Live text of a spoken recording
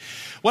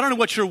Well, I don't know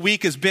what your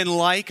week has been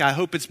like. I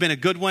hope it's been a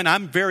good one.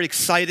 I'm very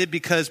excited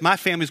because my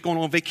family's going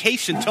on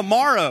vacation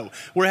tomorrow.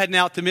 We're heading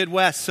out to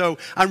Midwest, so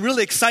I'm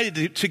really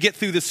excited to get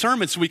through this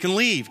sermon so we can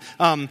leave.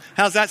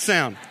 How's that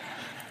sound?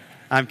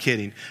 I'm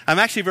kidding. I'm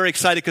actually very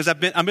excited because I've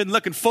been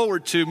looking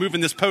forward to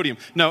moving this podium.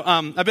 No,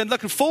 I've been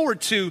looking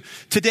forward to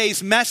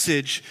today's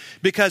message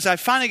because I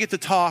finally get to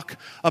talk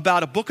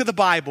about a book of the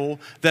Bible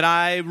that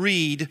I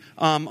read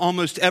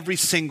almost every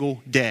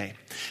single day.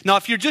 Now,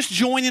 if you're just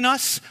joining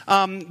us,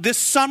 this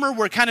summer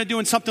we're kind of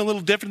doing something a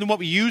little different than what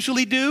we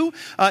usually do.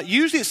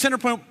 Usually at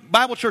Centerpoint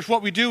Bible Church,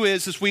 what we do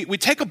is we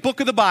take a book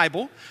of the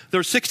Bible.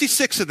 There are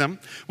 66 of them.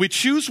 We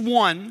choose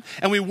one,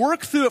 and we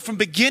work through it from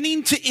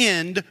beginning to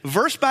end,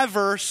 verse by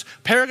verse,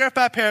 paragraph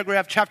by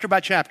paragraph, chapter by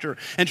chapter,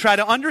 and try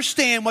to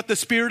understand what the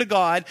Spirit of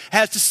God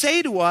has to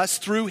say to us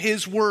through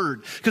His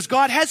Word. Because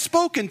God has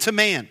spoken to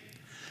man.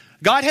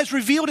 God has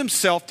revealed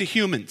Himself to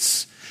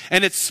humans.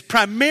 And it's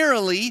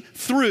primarily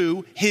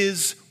through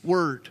His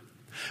Word.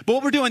 But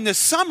what we're doing this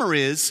summer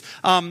is,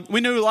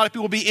 we know a lot of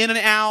people will be in and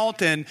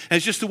out, and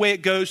it's just the way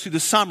it goes through the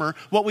summer.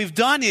 What we've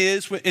done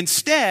is,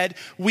 instead,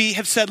 we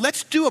have said,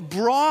 let's do a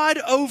broad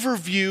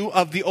overview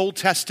of the Old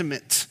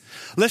Testament.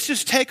 Let's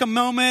just take a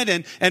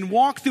moment and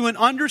walk through and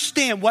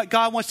understand what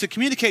God wants to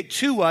communicate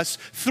to us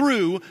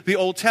through the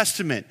Old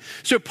Testament.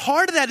 So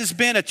part of that has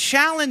been a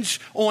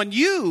challenge on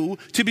you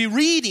to be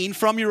reading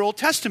from your Old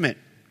Testament.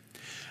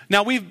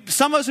 Now,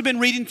 some of us have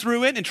been reading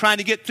through it and trying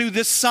to get through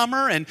this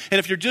summer. And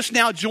if you're just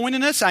now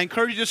joining us, I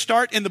encourage you to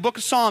start in the book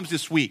of Psalms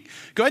this week.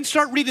 Go ahead and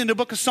start reading the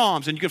book of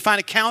Psalms. And you can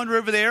find a calendar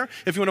over there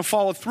if you want to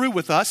follow through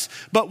with us.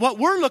 But what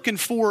we're looking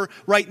for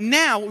right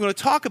now, what we're going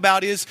to talk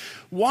about is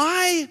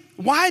why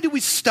do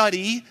we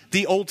study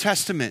the Old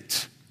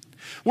Testament?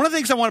 One of the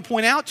things I want to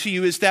point out to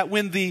you is that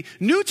when the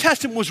New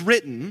Testament was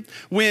written,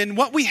 when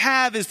what we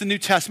have is the New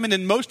Testament,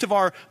 and most of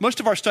our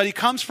study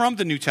comes from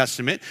the New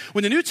Testament,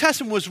 when the New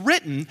Testament was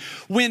written,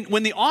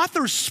 when the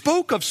authors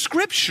spoke of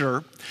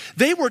Scripture,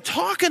 they were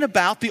talking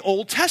about the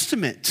Old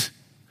Testament.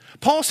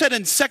 Paul said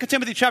in 2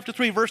 Timothy chapter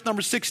 3, verse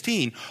number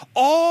 16,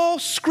 all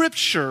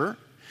Scripture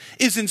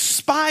is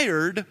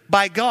inspired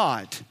by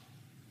God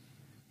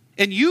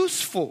and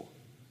useful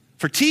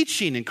for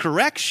teaching and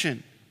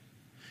correction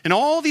and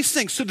all these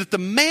things, so that the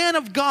man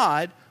of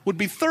God would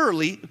be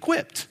thoroughly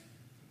equipped.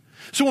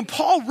 So when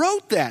Paul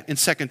wrote that in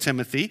 2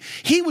 Timothy,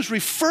 he was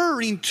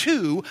referring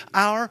to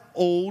our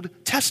Old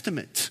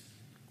Testament.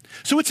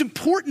 So it's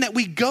important that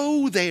we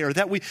go there,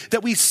 that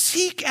we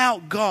seek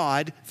out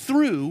God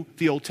through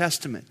the Old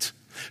Testament.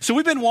 So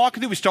we've been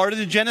walking through, we started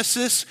in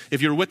Genesis.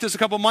 If you were with us a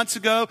couple months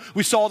ago,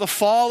 we saw the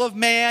fall of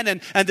man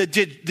and the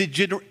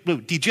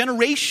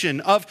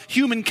degeneration of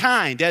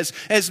humankind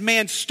as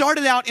man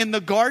started out in the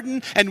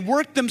garden and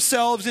worked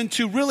themselves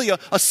into really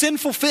a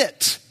sinful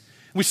fit.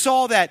 We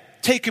saw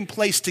that taking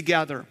place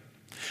together.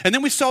 And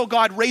then we saw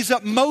God raise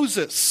up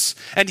Moses,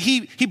 and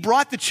he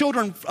brought the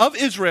children of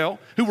Israel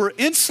who were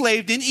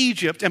enslaved in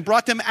Egypt and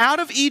brought them out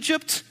of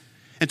Egypt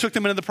and took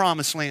them into the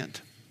promised land.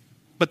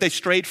 But they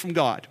strayed from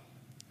God.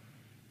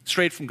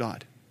 Straight from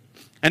God.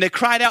 And they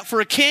cried out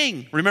for a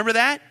king. Remember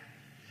that?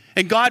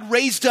 And God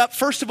raised up,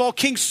 first of all,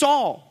 King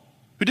Saul,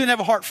 who didn't have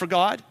a heart for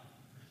God.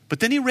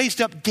 But then He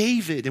raised up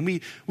David. And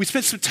we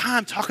spent some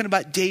time talking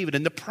about David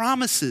and the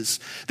promises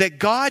that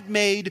God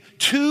made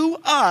to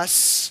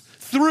us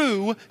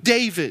through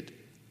David.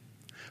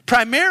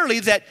 Primarily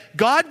that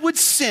God would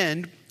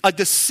send a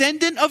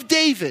descendant of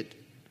David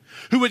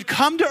who would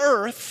come to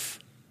earth,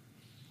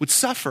 would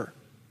suffer,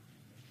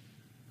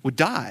 would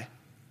die,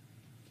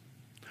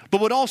 but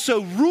would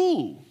also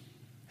rule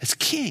as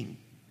king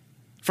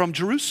from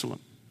Jerusalem.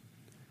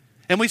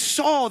 And we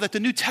saw that the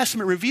New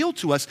Testament revealed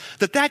to us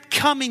that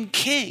coming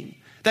king,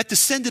 that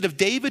descendant of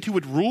David who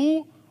would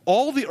rule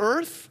all the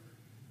earth,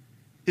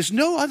 is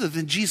no other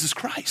than Jesus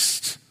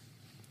Christ,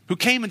 who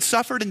came and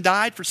suffered and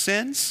died for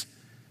sins,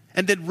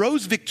 and then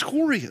rose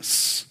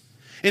victorious,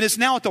 and is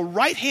now at the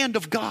right hand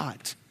of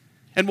God,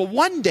 and will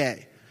one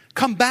day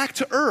come back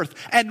to earth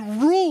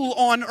and rule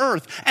on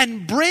earth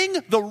and bring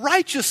the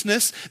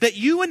righteousness that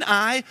you and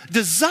I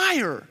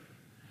desire.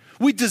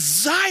 We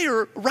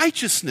desire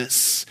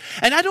righteousness.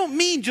 And I don't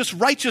mean just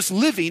righteous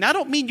living. I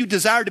don't mean you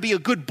desire to be a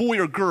good boy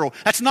or girl.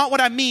 That's not what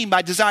I mean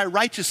by desire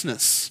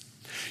righteousness.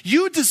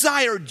 You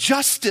desire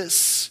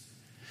justice.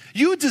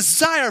 You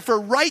desire for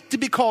right to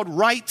be called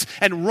right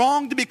and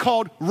wrong to be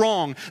called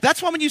wrong.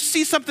 That's why when you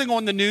see something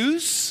on the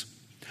news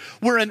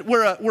where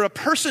a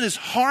person is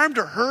harmed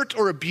or hurt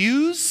or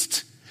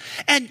abused,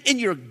 and in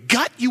your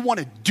gut you want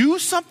to do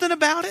something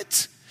about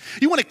it,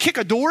 you want to kick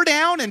a door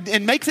down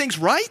and make things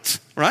right?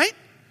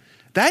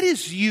 That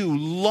is you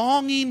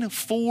longing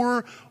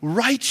for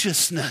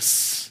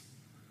righteousness.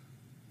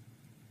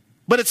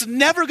 But it's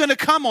never going to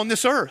come on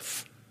this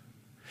earth.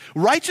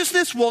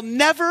 Righteousness will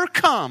never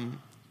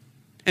come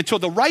until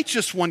the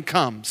righteous one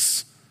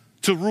comes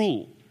to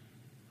rule.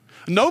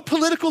 No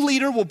political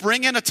leader will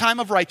bring in a time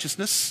of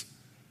righteousness.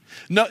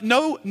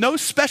 No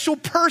special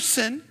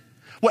person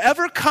will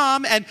ever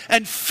come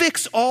and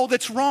fix all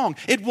that's wrong.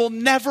 It will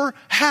never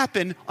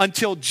happen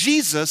until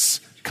Jesus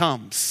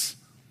comes.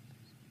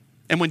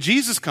 And when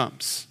Jesus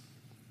comes,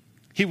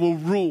 he will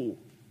rule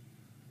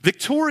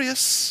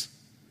victorious.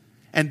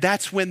 And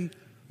that's when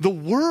the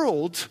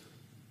world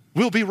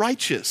will be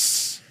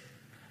righteous.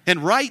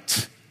 And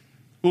right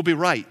will be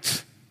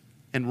right.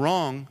 And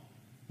wrong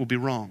will be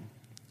wrong.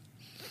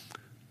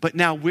 But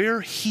now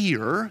we're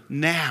here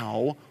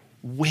now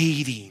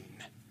waiting.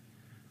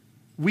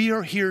 We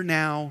are here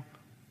now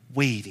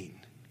waiting.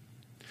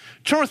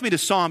 Turn with me to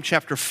Psalm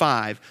chapter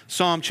 5.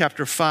 Psalm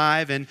chapter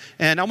 5. And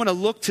I want to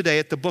look today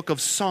at the book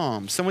of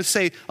Psalms. I want to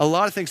say a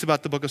lot of things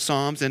about the book of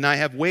Psalms, and I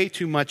have way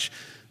too much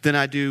than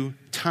I do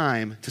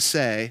time to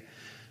say.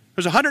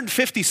 There's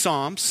 150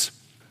 Psalms.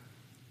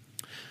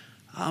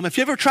 If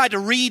you ever tried to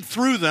read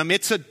through them,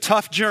 it's a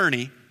tough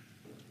journey.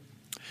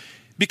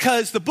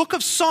 Because the book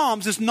of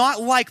Psalms is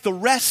not like the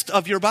rest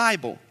of your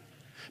Bible.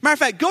 Matter of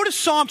fact, go to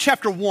Psalm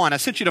chapter 1. I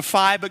sent you to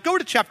 5, but go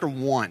to chapter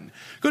 1.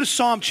 Go to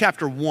Psalm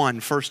chapter 1,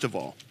 first of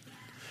all.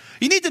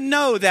 You need to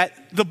know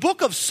that the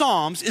book of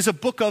Psalms is a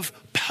book of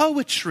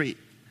poetry.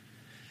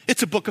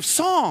 It's a book of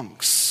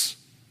songs.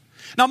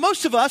 Now,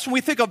 most of us, when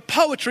we think of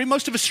poetry,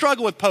 most of us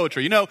struggle with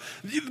poetry. You know,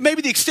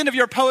 maybe the extent of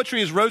your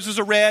poetry is roses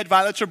are red,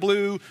 violets are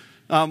blue.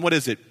 What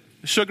is it?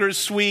 Sugar is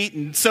sweet,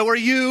 and so are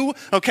you,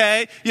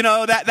 okay? You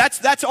know,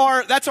 that's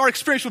our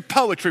experience with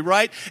poetry,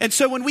 right? And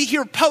so when we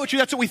hear poetry,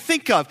 that's what we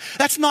think of.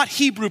 That's not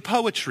Hebrew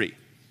poetry.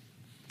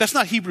 That's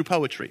not Hebrew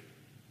poetry.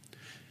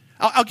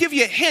 I'll give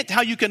you a hint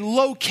how you can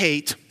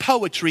locate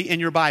poetry in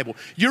your Bible.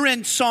 You're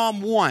in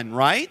Psalm 1,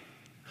 right?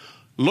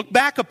 Look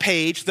back a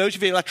page. Those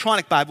of you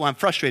electronic Bible, I'm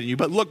frustrating you,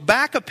 but look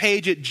back a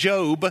page at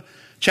Job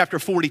chapter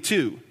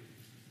 42.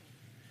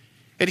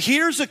 And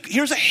here's a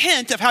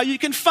hint of how you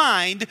can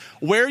find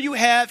where you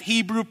have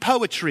Hebrew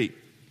poetry.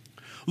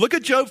 Look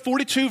at Job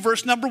 42,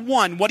 verse number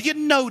 1. What do you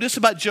notice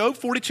about Job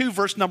 42,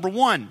 verse number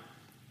 1?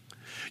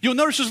 You'll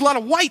notice there's a lot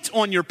of white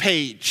on your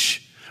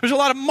page. There's a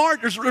lot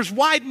of there's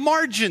wide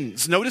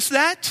margins. Notice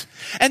that?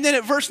 And then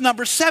at verse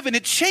number 7,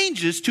 it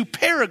changes to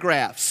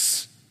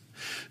paragraphs.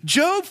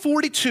 Job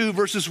 42,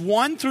 verses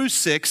 1 through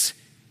 6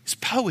 is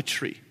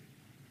poetry.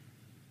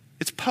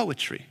 It's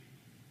poetry.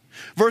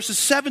 Verses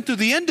 7 through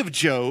the end of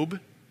Job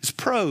is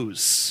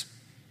prose.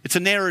 It's a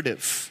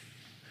narrative.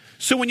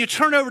 So when you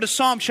turn over to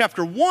Psalm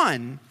chapter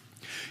 1,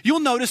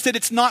 you'll notice that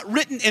it's not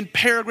written in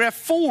paragraph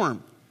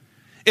form.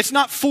 It's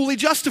not fully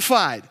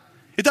justified.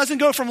 It doesn't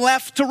go from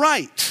left to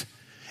right.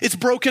 It's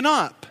broken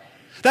up.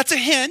 That's a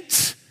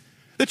hint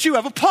that you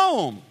have a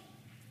poem.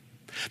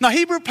 Now,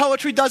 Hebrew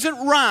poetry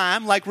doesn't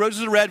rhyme like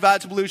roses are red,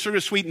 violets are blue, sugar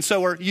is sweet, and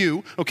so are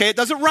you. Okay, it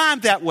doesn't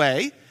rhyme that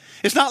way.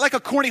 It's not like a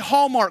corny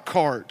Hallmark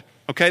card.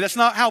 Okay, that's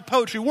not how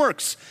poetry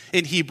works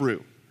in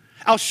Hebrew.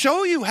 I'll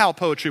show you how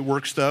poetry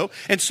works, though,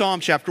 in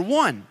Psalm chapter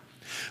 1.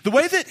 The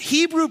way that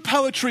Hebrew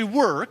poetry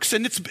works,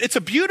 and it's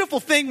a beautiful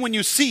thing when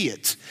you see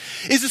it,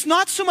 is it's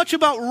not so much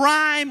about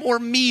rhyme or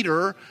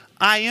meter,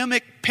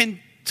 iambic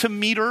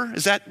pentameter.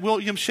 Is that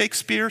William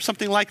Shakespeare?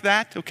 Something like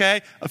that,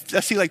 okay? I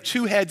see like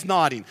two heads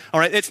nodding. All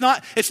right, it's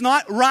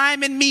not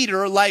rhyme and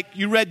meter like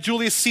you read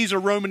Julius Caesar,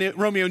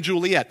 Romeo and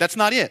Juliet. That's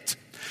not it.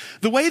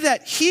 The way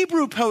that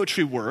Hebrew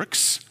poetry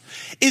works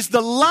is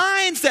the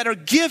lines that are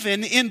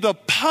given in the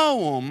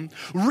poem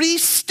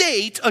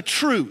restate a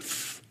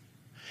truth.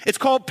 It's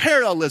called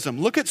parallelism.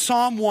 Look at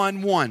Psalm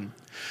 1:1.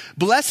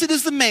 Blessed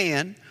is the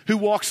man who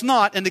walks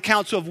not in the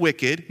counsel of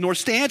wicked, nor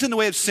stands in the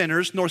way of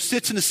sinners, nor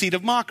sits in the seat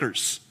of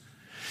mockers.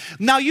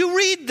 Now you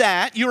read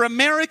that, your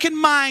American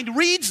mind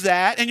reads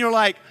that, and you're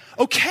like,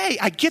 okay,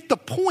 I get the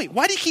point.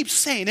 Why do you keep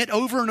saying it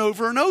over and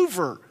over and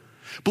over?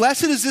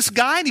 Blessed is this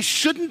guy, and he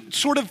shouldn't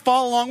sort of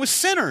fall along with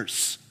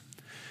sinners.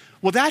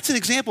 Well, that's an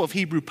example of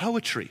Hebrew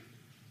poetry.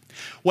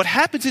 What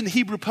happens in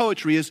Hebrew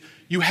poetry is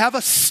you have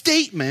a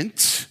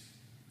statement,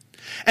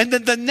 and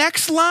then the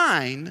next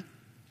line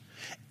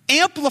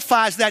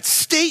amplifies that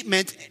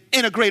statement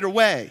in a greater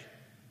way.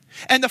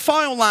 And the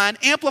final line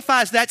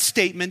amplifies that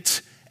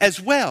statement as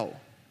well.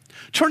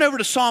 Turn over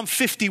to Psalm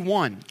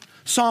 51.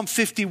 Psalm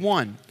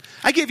 51.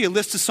 I gave you a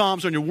list of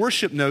Psalms on your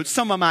worship notes,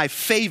 some of my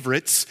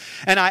favorites,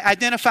 and I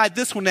identified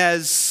this one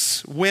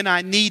as When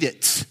I Need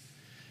It.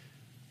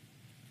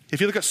 If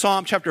you look at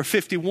Psalm chapter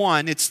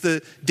 51,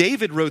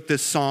 David wrote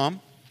this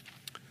psalm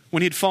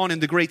when he'd fallen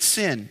into great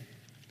sin.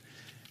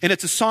 And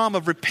it's a psalm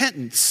of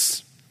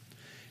repentance.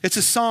 It's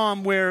a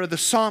psalm where the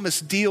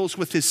psalmist deals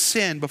with his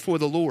sin before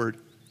the Lord.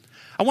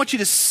 I want you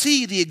to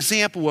see the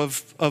example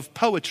of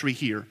poetry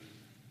here.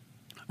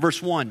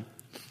 Verse 1.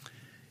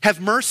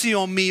 Have mercy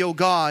on me, O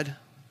God,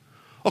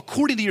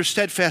 according to your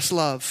steadfast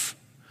love,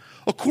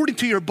 according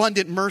to your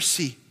abundant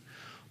mercy,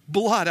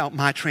 blot out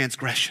my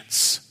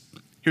transgressions.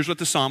 Here's what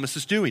the psalmist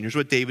is doing. Here's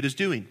what David is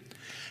doing.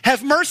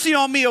 Have mercy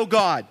on me, O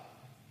God.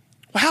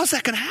 Well, how's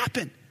that going to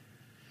happen?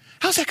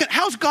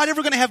 How's God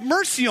ever going to have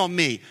mercy on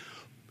me?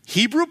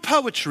 Hebrew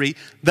poetry,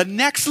 the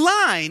next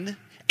line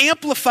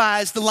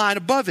amplifies the line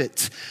above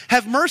it.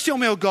 Have mercy on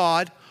me, O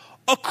God,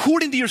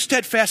 according to your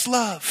steadfast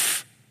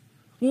love.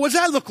 Well, what does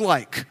that look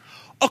like?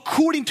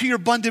 According to your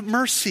abundant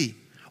mercy.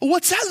 Well,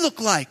 what's that look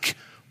like?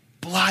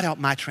 Blot out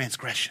my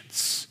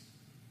transgressions.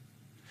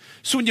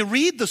 So when you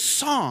read the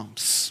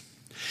Psalms,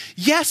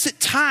 yes, at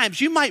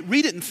times you might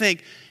read it and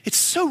think, it's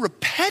so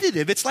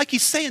repetitive. It's like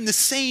he's saying the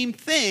same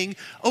thing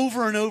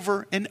over and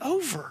over and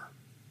over.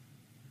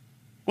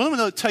 Well, let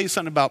me tell you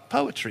something about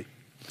poetry.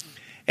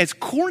 As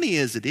corny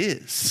as it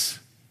is,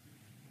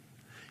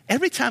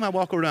 every time I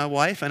walk over to my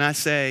wife and I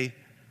say,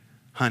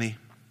 honey,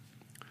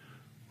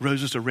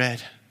 roses are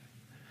red,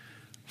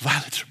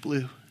 violets are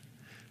blue,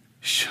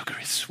 sugar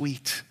is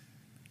sweet,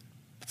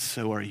 but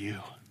so are you.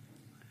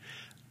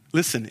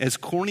 Listen, as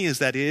corny as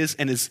that is,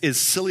 and as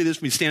silly it is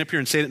for me to stand up here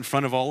and say it in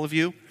front of all of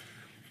you,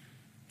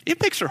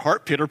 it makes her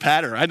heart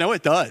pitter-patter. I know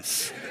it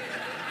does.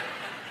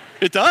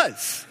 It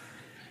does.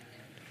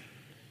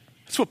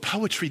 That's what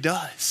poetry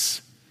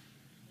does.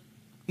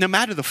 No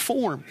matter the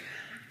form,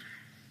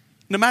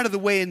 no matter the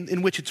way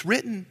in which it's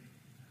written,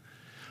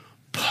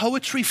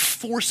 poetry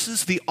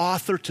forces the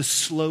author to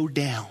slow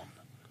down.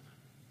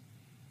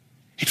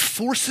 It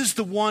forces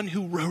the one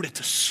who wrote it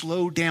to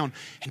slow down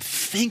and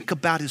think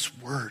about his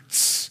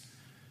words.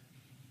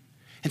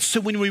 And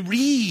so when we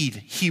read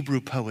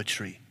Hebrew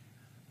poetry,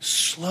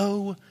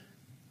 slow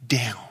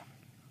down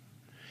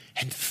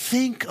and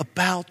think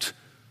about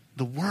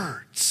the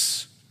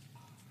words.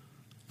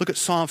 Look at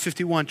Psalm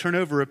 51. Turn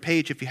over a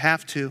page if you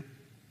have to.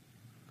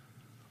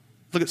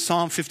 Look at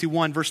Psalm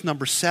 51, verse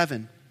number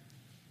 7.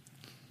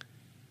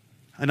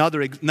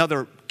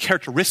 Another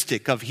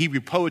characteristic of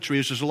Hebrew poetry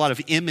is there's a lot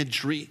of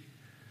imagery,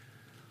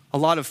 a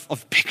lot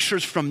of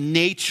pictures from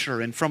nature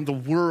and from the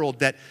world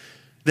that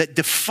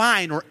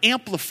define or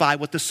amplify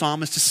what the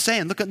psalmist is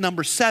saying. Look at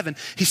number 7.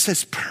 He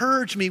says,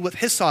 purge me with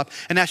hyssop,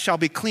 and I shall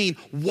be clean.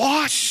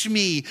 Wash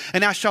me,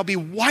 and I shall be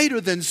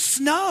whiter than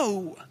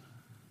snow.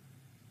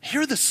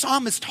 Hear the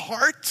psalmist's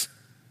heart?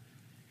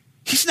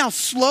 He's now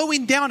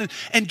slowing down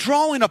and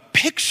drawing a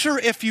picture,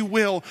 if you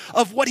will,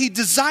 of what he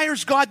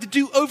desires God to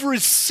do over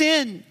his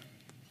sin.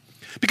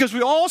 Because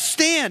we all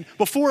stand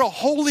before a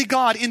holy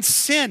God in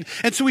sin.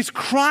 And so he's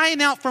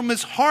crying out from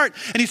his heart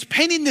and he's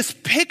painting this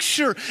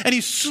picture and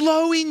he's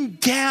slowing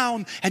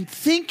down and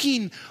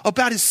thinking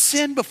about his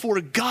sin before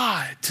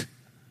God.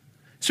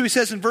 So he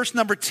says in verse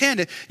number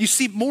 10, you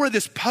see more of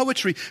this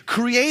poetry.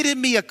 Create in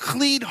me a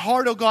clean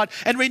heart, O God,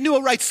 and renew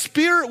a right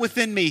spirit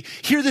within me.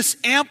 Hear this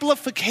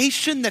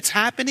amplification that's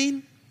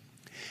happening?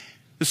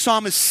 The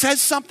psalmist says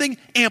something,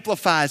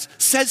 amplifies.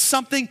 Says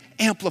something,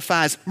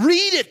 amplifies.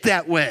 Read it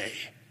that way.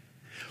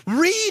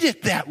 Read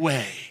it that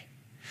way.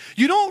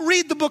 You don't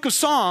read the book of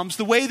Psalms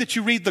the way that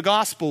you read the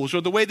Gospels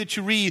or the way that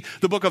you read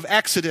the book of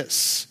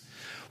Exodus.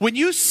 When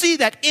you see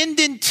that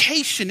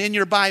indentation in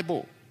your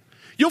Bible,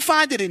 you'll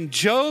find it in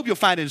Job, you'll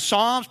find it in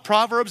Psalms,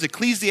 Proverbs,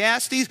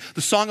 Ecclesiastes,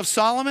 the Song of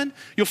Solomon.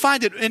 You'll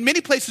find it in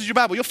many places in your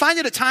Bible. You'll find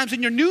it at times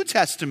in your New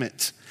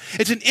Testament.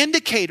 It's an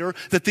indicator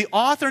that the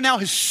author now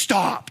has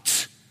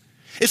stopped.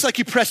 It's like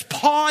he pressed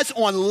pause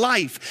on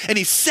life and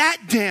he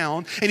sat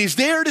down and he's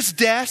there at his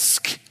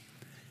desk,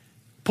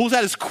 pulls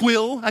out his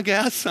quill, I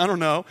guess, I don't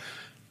know,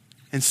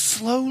 and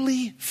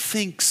slowly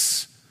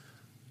thinks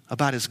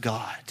about his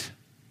God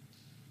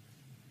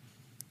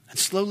and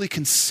slowly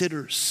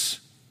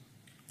considers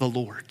the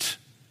Lord.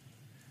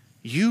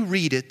 You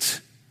read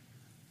it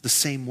the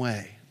same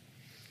way.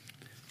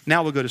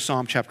 Now we'll go to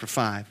Psalm chapter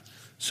 5.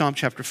 Psalm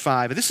chapter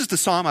 5. And this is the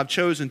psalm I've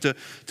chosen to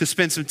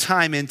spend some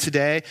time in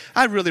today.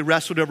 I really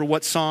wrestled over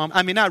what psalm.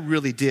 I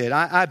really did.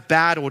 I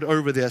battled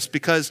over this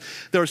because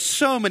there are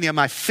so many of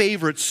my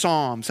favorite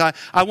psalms.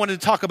 I wanted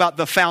to talk about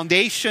the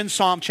foundation,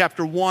 Psalm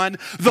chapter 1.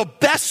 The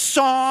best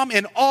psalm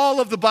in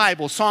all of the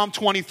Bible, Psalm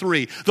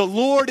 23. The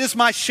Lord is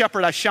my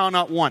shepherd, I shall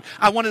not want.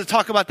 I wanted to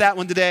talk about that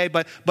one today,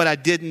 but I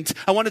didn't.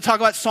 I wanted to talk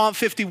about Psalm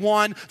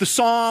 51, the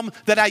psalm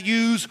that I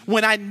use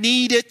when I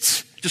need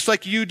it, just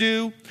like you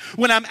do.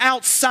 When I'm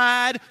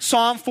outside,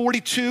 Psalm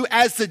 42,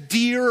 as the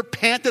deer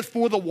panteth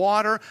for the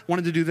water.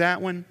 Wanted to do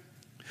that one.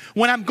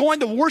 When I'm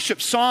going to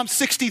worship, Psalm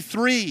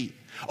 63.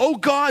 Oh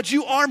God,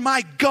 you are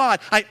my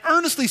God. I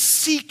earnestly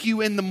seek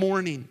you in the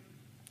morning.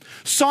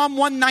 Psalm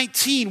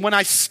 119, when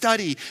I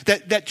study,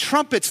 that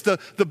trumpets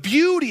the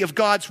beauty of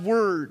God's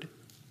word.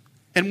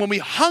 And when we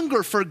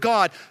hunger for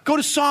God, go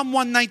to Psalm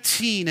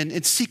 119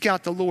 and seek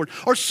out the Lord.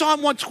 Or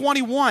Psalm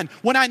 121,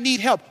 when I need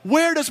help.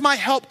 Where does my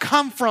help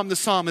come from, the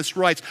psalmist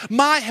writes?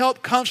 My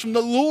help comes from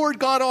the Lord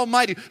God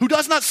Almighty, who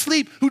does not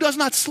sleep, who does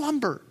not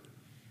slumber.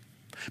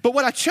 But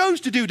what I chose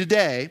to do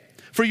today,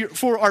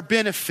 for our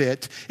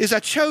benefit, is I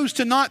chose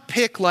to not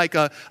pick like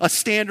a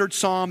standard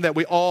psalm that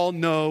we all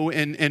know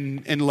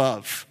and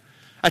love.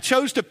 I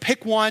chose to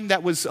pick one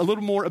that was a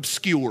little more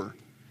obscure.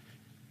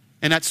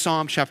 And that's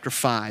Psalm chapter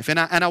 5. And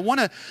I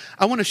want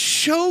to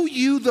show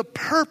you the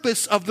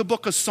purpose of the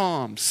book of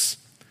Psalms.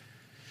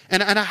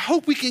 And I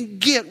hope we can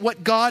get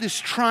what God is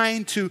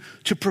trying to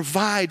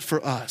provide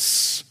for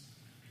us.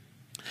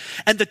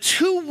 And the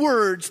two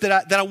words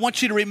that I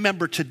want you to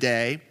remember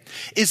today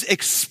is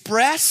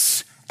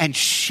express and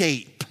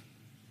shape.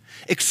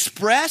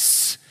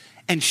 Express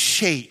and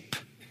shape.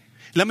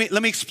 Let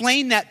me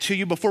explain that to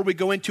you before we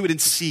go into it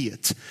and see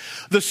it.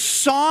 The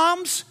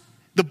Psalms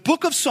The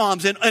book of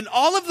Psalms and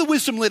all of the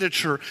wisdom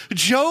literature,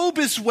 Job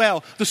as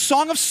well, the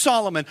Song of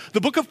Solomon,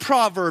 the book of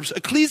Proverbs,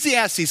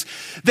 Ecclesiastes,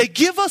 they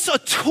give us a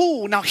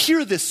tool. Now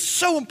hear this,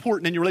 so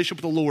important in your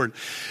relationship with the Lord.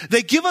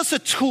 They give us a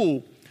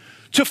tool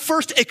to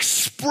first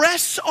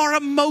express our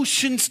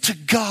emotions to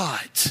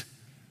God.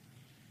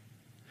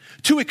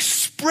 To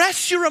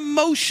express your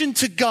emotion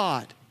to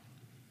God.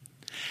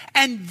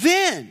 And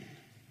then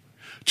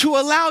to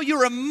allow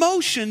your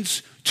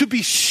emotions to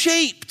be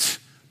shaped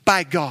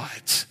by God.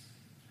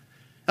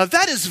 Now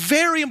that is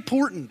very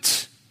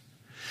important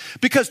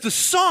because the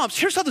Psalms,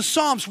 here's how the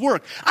Psalms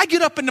work. I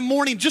get up in the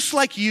morning just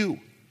like you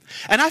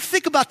and I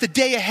think about the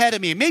day ahead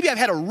of me. Maybe I've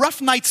had a rough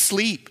night's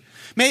sleep.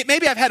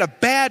 Maybe I've had a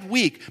bad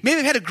week. Maybe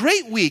I've had a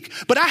great week,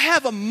 but I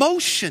have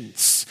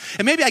emotions.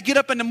 And maybe I get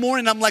up in the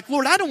morning and I'm like,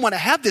 Lord, I don't want to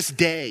have this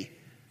day.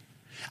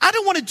 I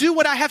don't want to do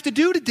what I have to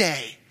do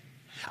today.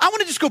 I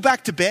want to just go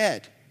back to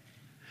bed.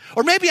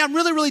 Or maybe I'm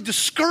really, really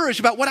discouraged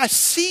about what I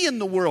see in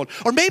the world.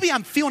 Or maybe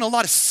I'm feeling a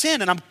lot of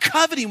sin and I'm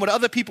coveting what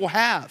other people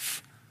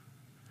have.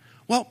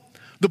 Well,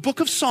 the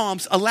book of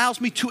Psalms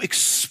allows me to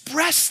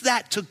express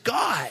that to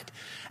God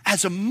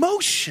as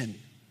emotion.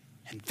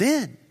 And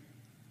then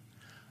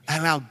I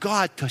allow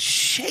God to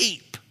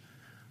shape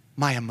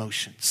my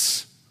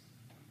emotions.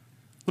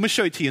 Let me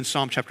show it to you in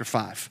Psalm chapter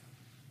 5.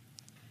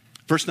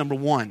 Verse number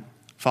 1.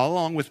 Follow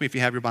along with me if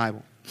you have your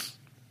Bible.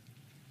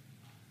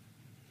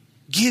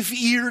 Give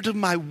ear to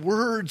my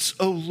words,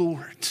 O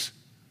Lord.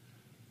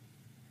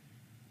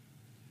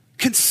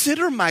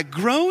 Consider my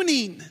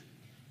groaning.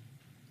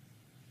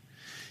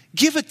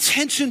 Give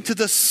attention to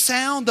the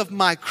sound of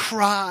my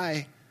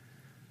cry,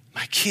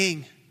 my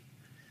King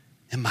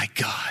and my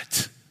God.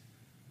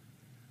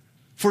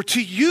 For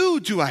to you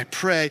do I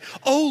pray,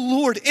 O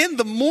Lord, in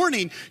the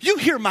morning, you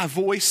hear my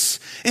voice.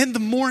 In the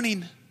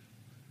morning,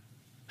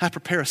 I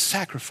prepare a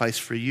sacrifice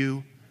for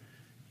you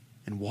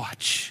and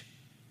watch.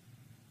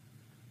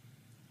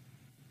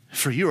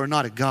 For you are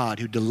not a God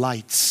who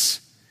delights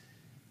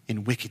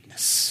in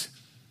wickedness.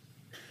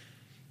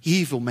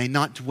 Evil may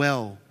not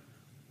dwell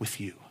with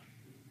you.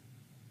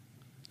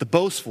 The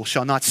boastful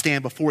shall not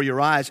stand before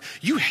your eyes.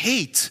 You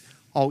hate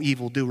all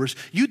evildoers.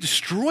 You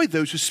destroy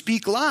those who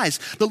speak lies.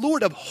 The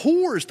Lord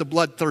abhors the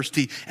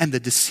bloodthirsty and the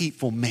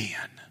deceitful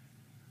man.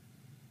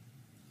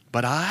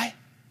 But I,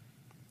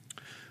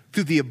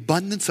 through the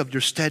abundance of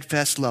your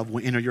steadfast love,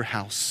 will enter your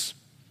house.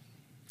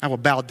 I will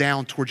bow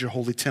down toward your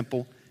holy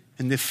temple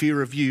in the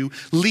fear of you.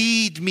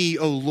 Lead me,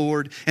 O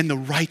Lord, in your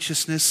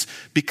righteousness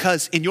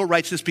because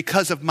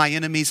of my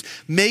enemies.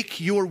 Make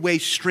your way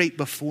straight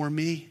before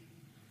me.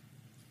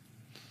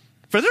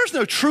 For there's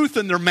no truth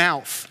in their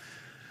mouth.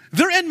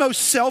 Their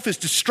inmost self is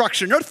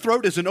destruction. Their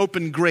throat is an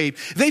open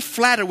grave. They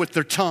flatter with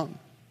their tongue.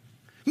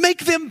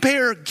 Make them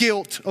bear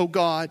guilt, O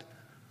God.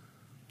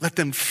 Let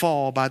them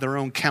fall by their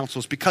own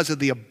counsels because of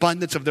the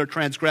abundance of their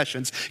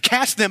transgressions.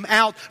 Cast them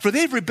out, for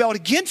they've rebelled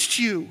against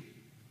you.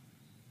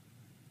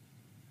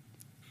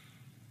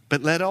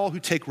 But let all who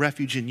take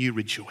refuge in you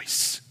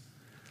rejoice.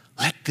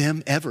 Let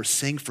them ever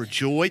sing for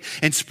joy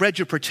and spread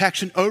your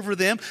protection over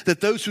them,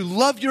 that those who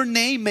love your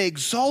name may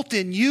exalt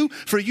in you.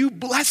 For you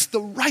bless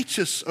the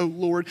righteous, O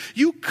Lord.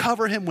 You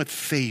cover him with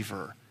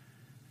favor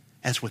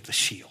as with a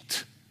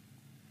shield.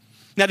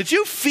 Now, did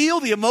you feel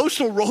the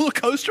emotional roller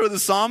coaster of the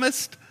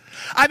psalmist?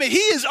 I mean, he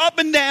is up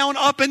and down,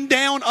 up and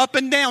down, up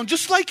and down,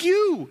 just like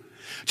you.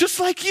 Just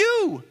like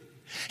you.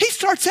 He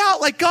starts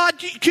out like, God,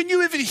 can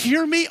you even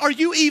hear me? Are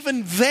you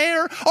even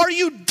there? Are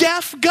you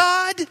deaf,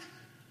 God?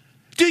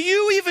 Do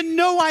you even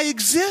know I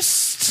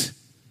exist?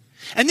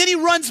 And then he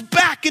runs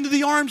back into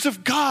the arms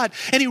of God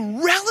and he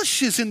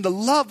relishes in the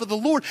love of the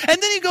Lord.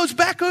 And then he goes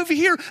back over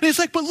here and he's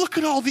like, but look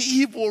at all the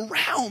evil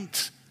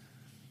around.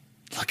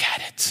 Look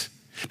at it.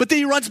 But then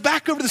he runs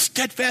back over the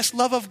steadfast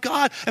love of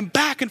God and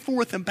back and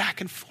forth and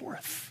back and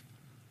forth.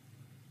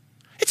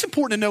 It's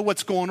important to know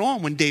what's going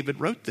on when David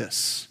wrote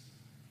this.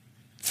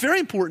 It's very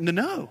important to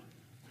know.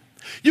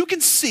 You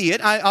can see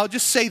it. I'll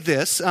just say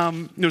this.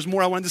 There's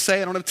more I wanted to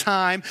say. I don't have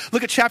time.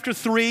 Look at chapter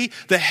 3,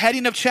 the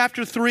heading of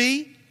chapter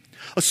 3.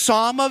 A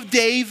psalm of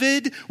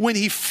David when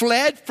he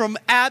fled from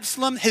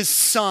Absalom, his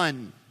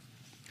son.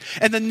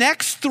 And the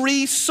next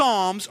 3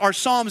 psalms are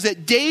psalms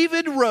that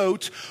David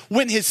wrote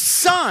when his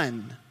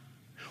son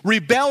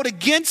rebelled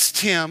against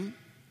him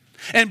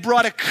and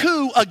brought a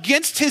coup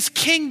against his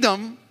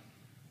kingdom.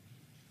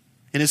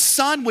 And his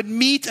son would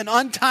meet an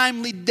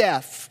untimely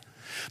death.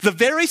 The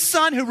very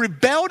son who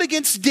rebelled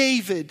against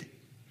David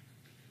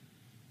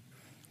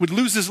would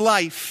lose his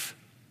life.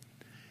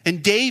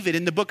 And David,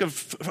 in the book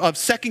of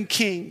 2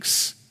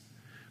 Kings,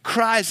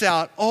 cries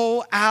out,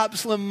 "Oh,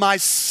 Absalom, my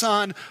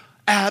son,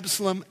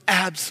 Absalom,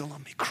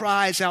 Absalom." He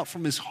cries out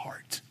from his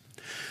heart.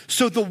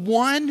 So the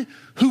one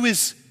who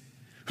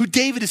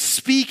David is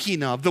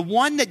speaking of, the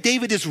one that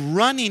David is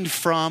running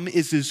from,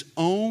 is his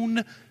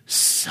own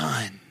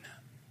son.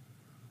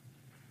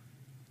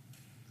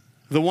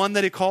 The one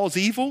that he calls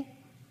evil,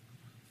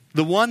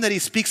 the one that he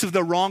speaks of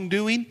the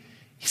wrongdoing,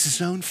 is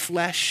his own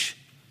flesh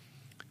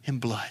and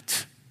blood.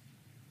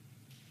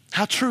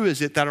 How true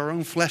is it that our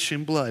own flesh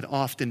and blood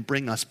often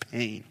bring us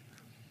pain?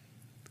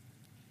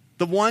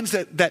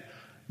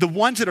 the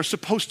ones that are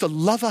supposed to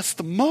love us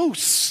the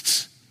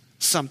most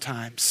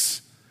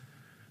sometimes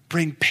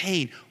bring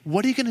pain.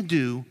 What are you going to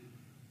do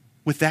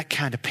with that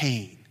kind of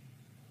pain?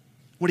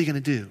 What are you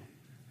going to do?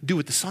 Do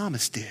what the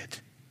psalmist did.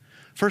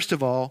 First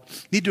of all,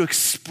 you need to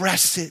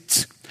express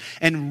it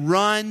and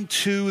run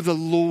to the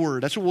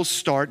Lord. That's where we'll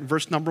start in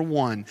verse number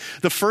 1.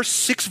 The first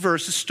 6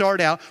 verses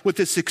start out with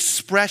this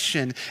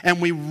expression,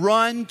 and we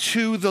run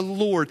to the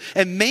Lord.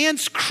 And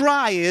man's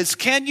cry is,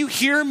 can you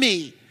hear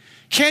me?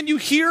 Can you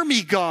hear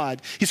me,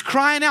 God? He's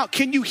crying out,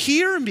 can you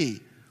hear me?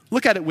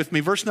 Look at it with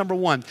me, verse number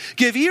 1.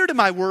 Give ear to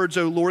my words,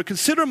 O Lord.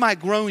 Consider my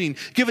groaning.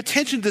 Give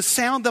attention to the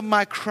sound of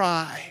my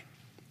cry.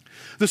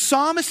 The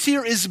psalmist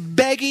here is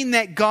begging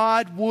that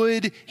God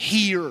would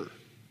hear.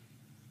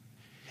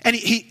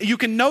 And you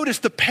can notice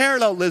the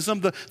parallelism,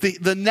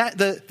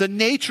 the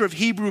nature of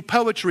Hebrew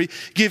poetry.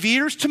 Give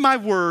ears to my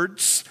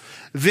words,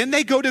 then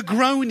they go to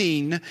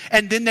groaning,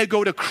 and then they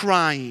go to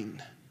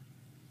crying.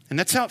 And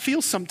that's how it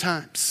feels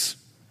sometimes.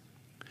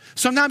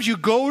 Sometimes you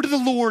go to the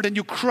Lord and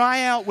you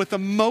cry out with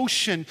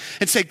emotion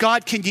and say,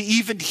 God, can you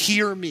even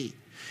hear me?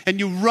 And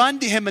you run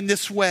to him in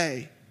this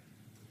way.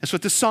 That's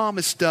what the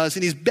psalmist does.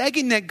 And he's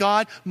begging that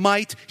God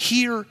might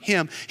hear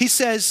him. He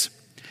says,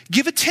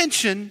 give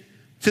attention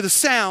to the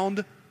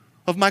sound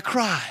of my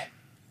cry.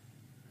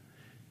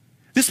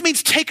 This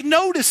means take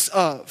notice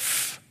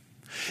of.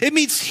 It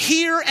means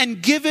hear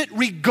and give it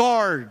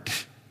regard.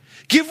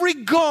 Give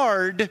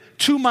regard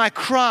to my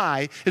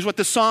cry is what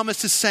the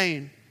psalmist is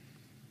saying.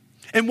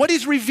 And what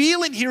he's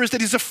revealing here is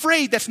that he's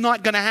afraid that's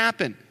not going to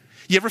happen.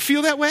 You ever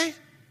feel that way?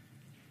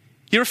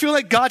 You ever feel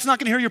like God's not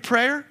going to hear your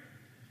prayer?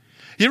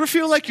 You ever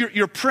feel like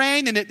you're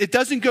praying and it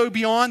doesn't go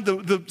beyond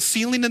the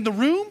ceiling in the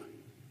room?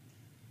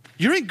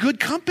 You're in good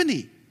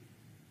company.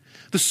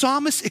 The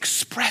psalmist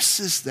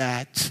expresses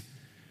that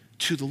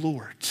to the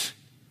Lord.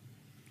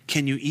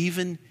 Can you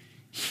even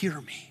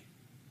hear me?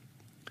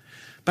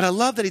 But I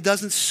love that he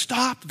doesn't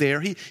stop there.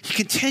 He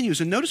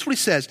continues. And notice what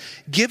he says.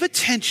 Give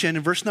attention,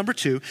 in verse number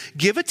 2,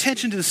 give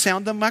attention to the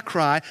sound of my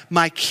cry,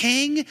 my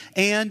King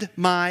and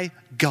my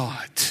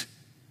God.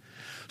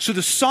 So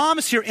the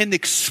psalmist here, in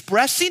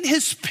expressing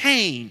his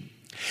pain,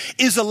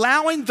 is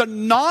allowing the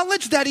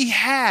knowledge that he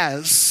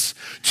has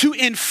to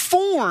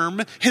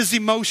inform his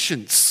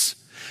emotions.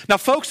 Now,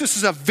 folks, this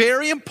is a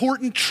very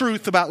important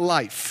truth about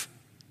life.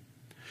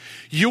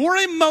 Your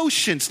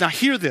emotions, now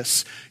hear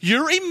this,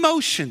 your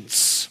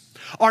emotions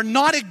are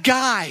not a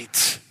guide.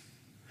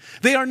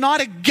 They are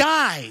not a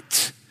guide.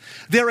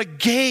 They're a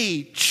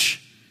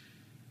gauge.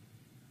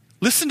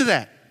 Listen to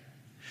that.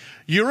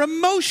 Your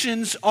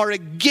emotions are a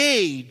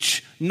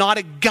gauge, not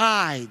a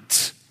guide.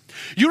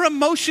 Your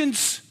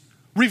emotions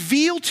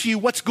reveal to you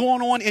what's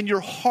going on in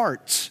your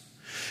heart.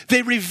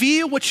 They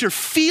reveal what you're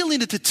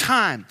feeling at the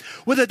time,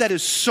 whether that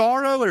is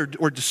sorrow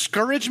or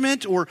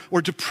discouragement or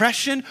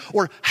depression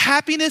or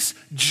happiness,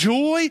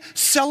 joy,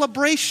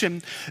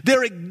 celebration.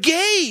 They're a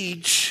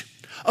gauge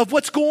of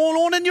what's going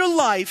on in your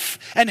life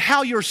and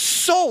how your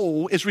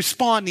soul is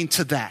responding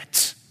to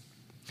that.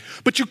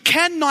 But you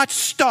cannot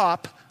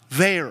stop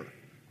there.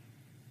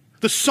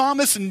 The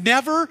psalmist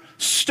never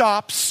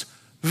stops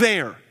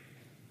there.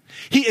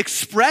 He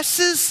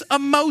expresses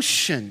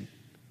emotion,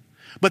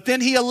 but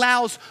then he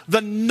allows the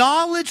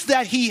knowledge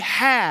that he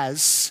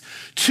has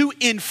to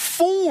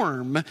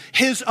inform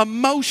his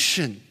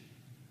emotion.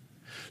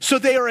 So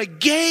they are a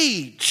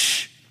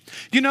gauge.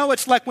 You know,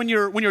 it's like when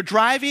you're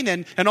driving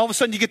and all of a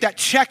sudden you get that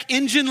check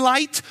engine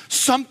light.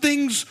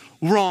 Something's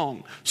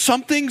wrong.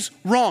 Something's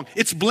wrong.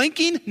 It's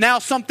blinking. Now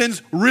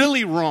something's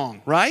really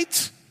wrong,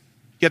 right?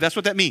 Yeah, that's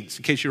what that means,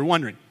 in case you're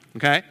wondering,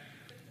 okay?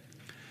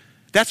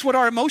 That's what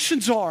our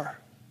emotions are.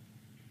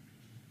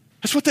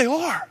 That's what they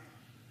are.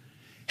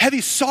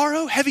 Heavy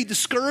sorrow, heavy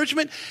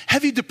discouragement,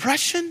 heavy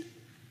depression.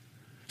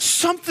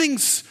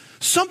 Something's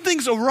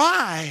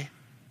awry.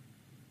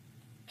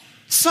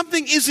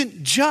 Something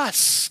isn't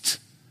just.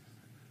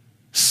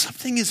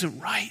 Something isn't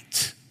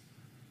right.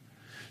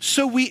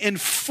 So we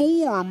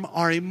inform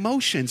our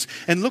emotions.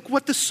 And look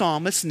what the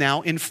psalmist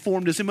now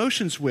informed his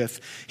emotions with.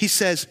 He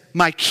says,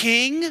 my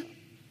King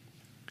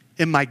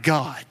and my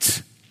God.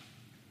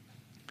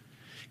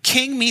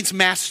 King means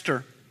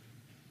master.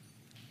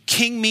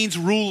 King means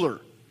ruler.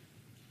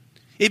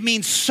 It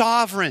means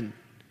sovereign.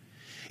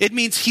 It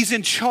means he's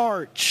in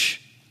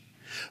charge.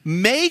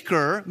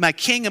 Maker, my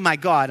King and my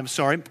God,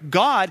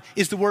 God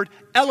is the word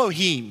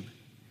Elohim.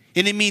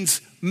 And it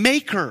means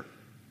maker.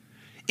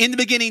 In the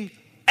beginning,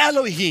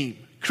 Elohim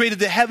created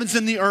the heavens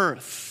and the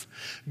earth.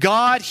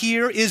 God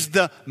here is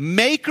the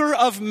maker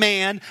of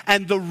man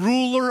and the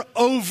ruler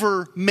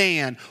over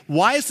man.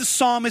 Why is the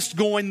psalmist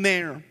going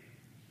there?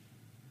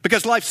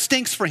 Because life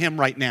stinks for him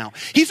right now.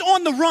 He's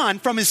on the run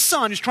from his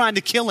son who's trying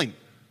to kill him.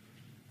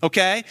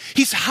 Okay?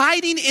 He's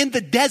hiding in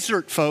the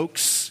desert,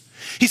 folks.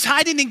 He's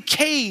hiding in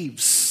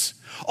caves.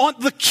 On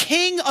the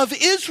King of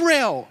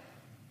Israel.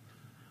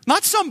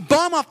 Not some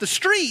bum off the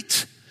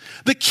street.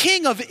 The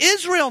King of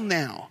Israel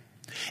now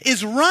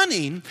is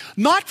running,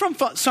 not from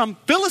some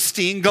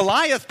Philistine,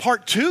 Goliath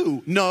part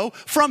 2. No,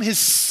 from his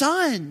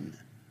son.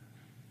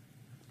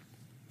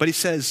 But he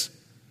says,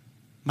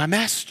 my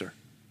master,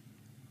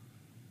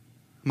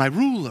 my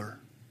ruler,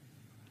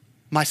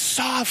 my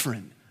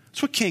sovereign.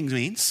 That's what king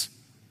means.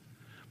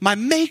 My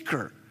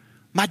maker,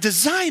 my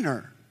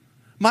designer,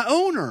 my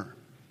owner.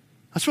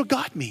 That's what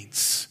God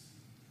means.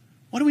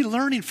 What are we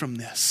learning from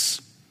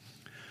this?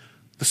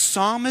 The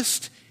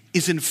psalmist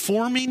is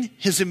informing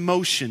his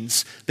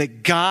emotions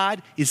that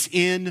God is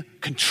in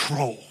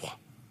control.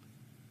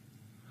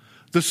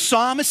 The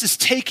psalmist is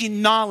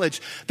taking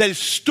knowledge that is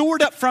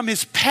stored up from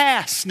his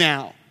past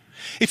now.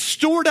 It's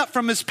stored up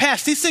from his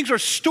past. These things are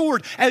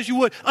stored, as you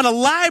would, on a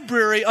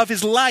library of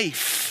his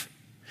life.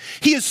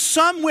 He has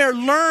somewhere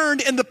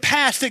learned in the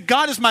past that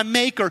God is my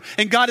maker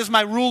and God is my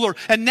ruler.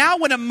 And now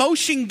when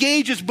emotion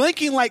gauge is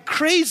blinking like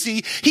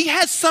crazy, he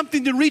has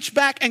something to reach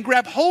back and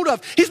grab hold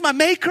of. He's my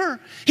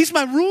maker. He's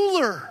my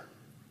ruler.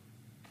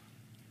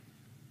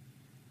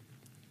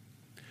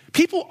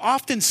 People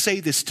often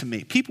say this to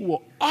me. People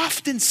will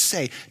often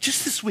say,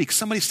 just this week,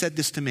 somebody said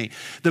this to me.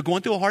 They're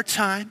going through a hard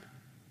time.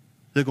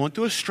 They're going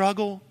through a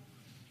struggle.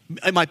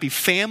 It might be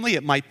family.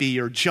 It might be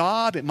your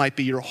job. It might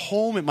be your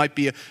home. It might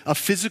be a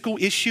physical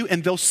issue.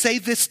 And they'll say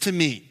this to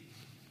me.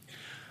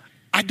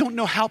 I don't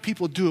know how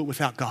people do it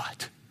without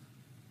God.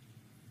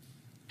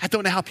 I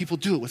don't know how people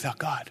do it without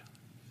God.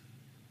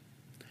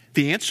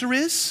 The answer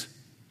is,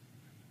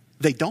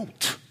 they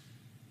don't.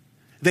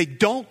 They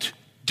don't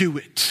do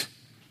it.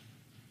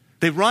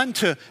 They run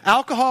to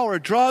alcohol or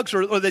drugs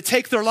or they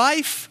take their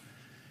life.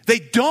 They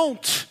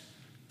don't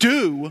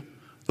do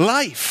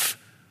life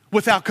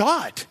without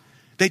God.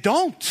 They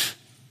don't.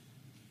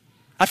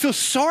 I feel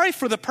sorry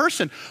for the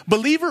person,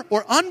 believer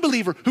or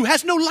unbeliever, who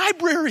has no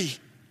library,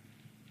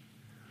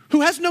 who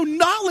has no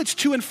knowledge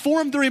to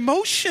inform their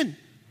emotion.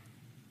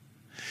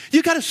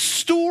 You got to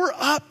store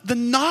up the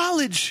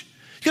knowledge.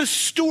 You got to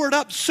store it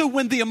up so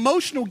when the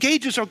emotional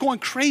gauges are going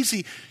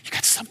crazy, you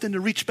got something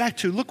to reach back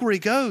to. Look where he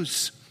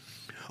goes.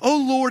 Oh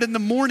Lord, in the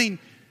morning,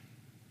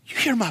 you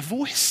hear my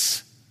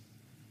voice.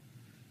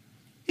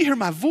 You hear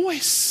my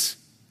voice.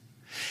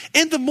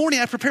 In the morning,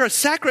 I prepare a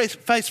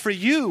sacrifice for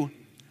you.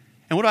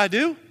 And what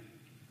do?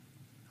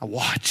 I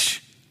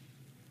watch.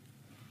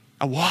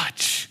 I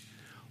watch.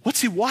 What's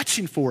he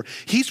watching for?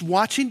 He's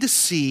watching to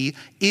see,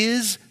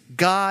 is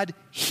God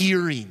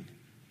hearing?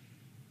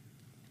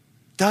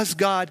 Does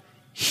God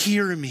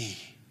hear me?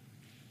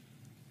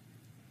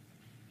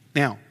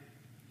 Now,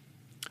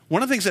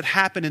 one of the things that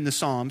happen in the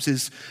Psalms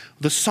is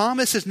the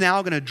psalmist is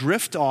now going to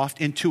drift off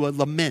into a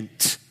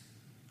lament.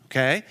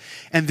 Okay?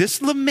 And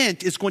this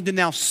lament is going to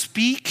now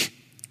speak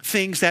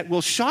things that will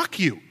shock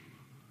you.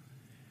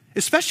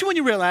 Especially when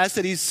you realize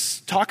that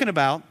he's talking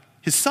about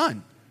his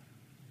son.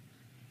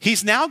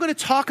 He's now going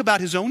to talk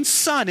about his own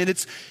son. And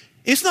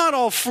it's not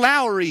all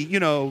flowery,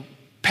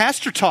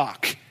 pastor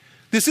talk.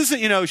 This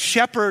isn't,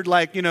 shepherd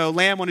like,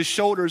 lamb on his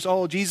shoulders.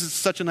 Oh, Jesus is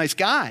such a nice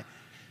guy.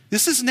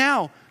 This is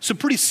now some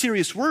pretty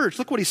serious words.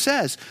 Look what he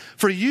says.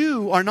 For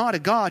you are not a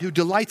God who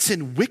delights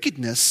in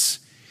wickedness.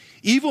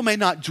 Evil may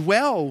not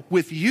dwell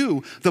with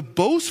you. The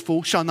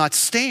boastful shall not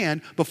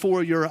stand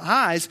before your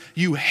eyes.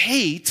 You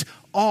hate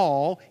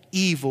all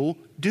evil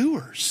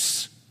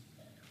doers.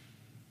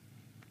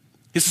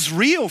 This is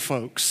real,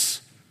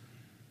 folks.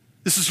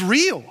 This is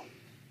real.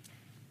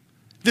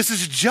 This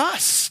is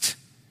just.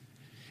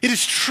 It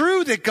is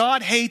true that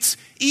God hates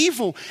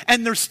evil,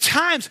 and there's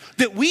times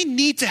that we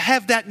need to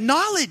have that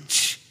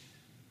knowledge.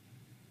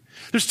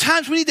 There's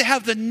times we need to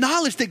have the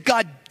knowledge that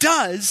God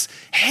does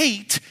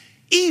hate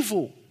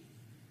evil.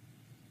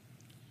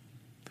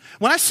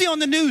 When I see on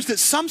the news that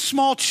some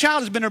small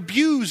child has been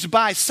abused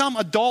by some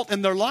adult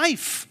in their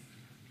life,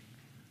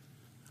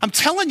 I'm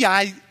telling you,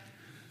 I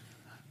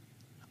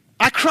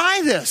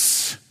cry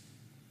this.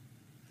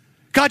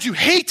 God, you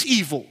hate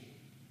evil.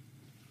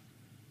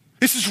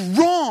 This is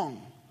wrong.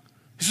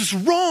 This is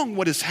wrong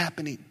what is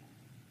happening.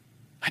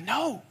 I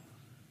know.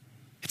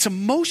 It's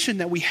emotion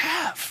that we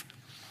have.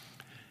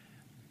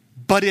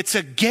 But it's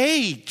a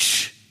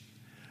gauge,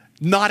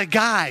 not a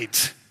guide.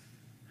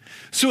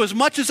 So as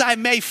much as I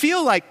may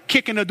feel like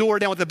kicking a door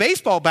down with a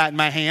baseball bat in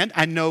my hand,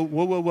 I know,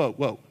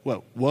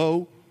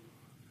 whoa.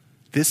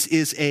 This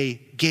is a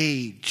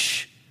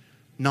gauge,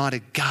 not a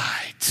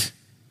guide.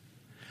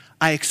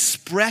 I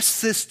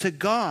express this to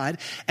God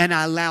and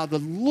I allow the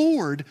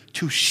Lord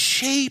to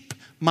shape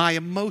my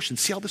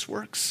emotions. See how this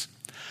works?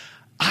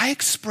 I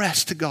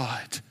express to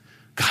God,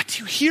 God, do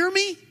you hear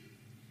me?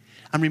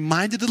 I'm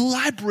reminded of the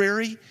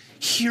library.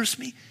 He hears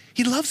me.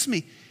 He loves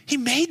me. He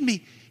made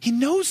me. He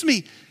knows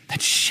me.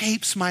 That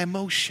shapes my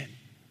emotion.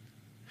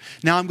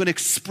 Now I'm going to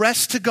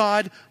express to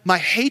God my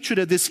hatred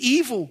of this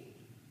evil.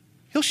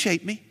 He'll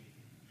shape me.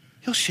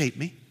 He'll shape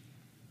me.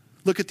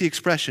 Look at the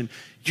expression.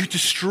 You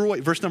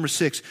destroy, verse number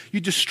 6,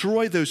 you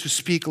destroy those who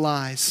speak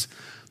lies.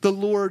 The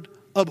Lord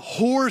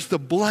abhors the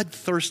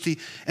bloodthirsty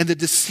and the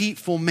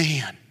deceitful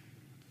man.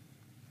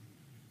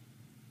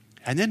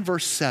 And then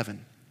verse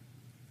 7.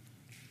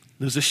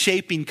 There's a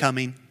shaping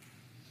coming.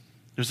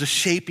 There's a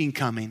shaping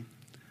coming.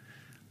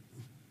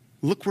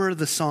 Look where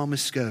the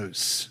psalmist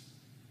goes.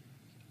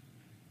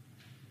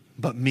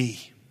 But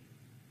me.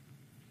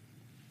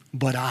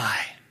 but I,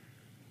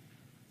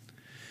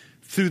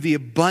 through the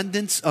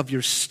abundance of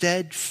your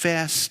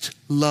steadfast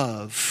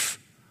love,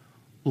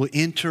 will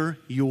enter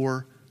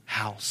your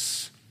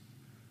house.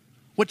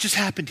 What just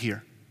happened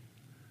here?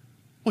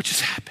 What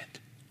just happened?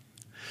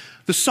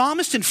 The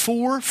psalmist in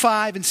 4,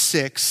 5, and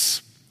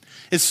 6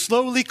 is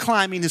slowly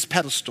climbing his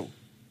pedestal.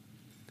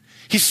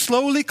 He's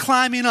slowly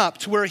climbing up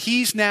to where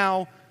he's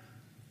now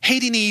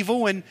hating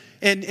evil and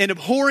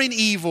abhorring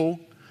evil,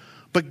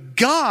 but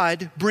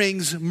God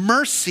brings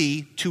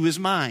mercy to his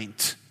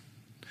mind.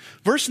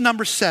 Verse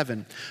number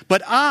 7,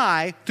 but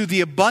I, through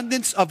the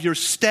abundance of your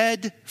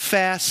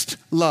steadfast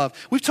love.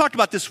 We've talked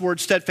about this word,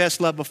 steadfast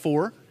love,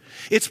 before.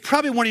 It's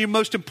probably one of your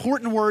most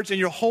important words in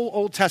your whole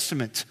Old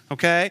Testament,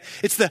 okay?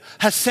 It's the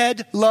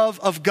hesed love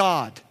of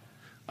God.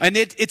 And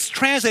it's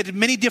translated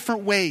many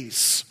different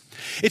ways.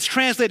 It's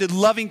translated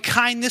loving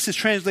kindness. It's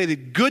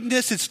translated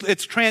goodness.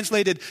 It's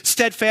translated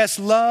steadfast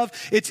love.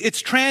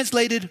 It's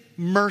translated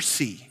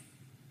mercy.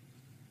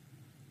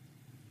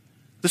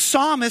 The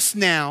psalmist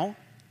now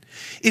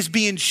is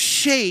being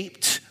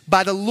shaped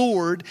by the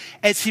Lord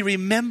as he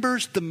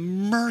remembers the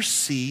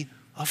mercy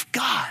of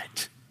God.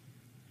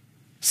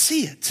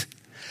 See it.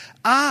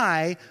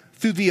 I,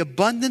 through the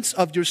abundance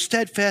of your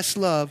steadfast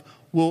love,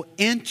 will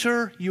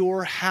enter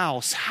your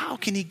house. How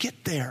can he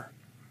get there?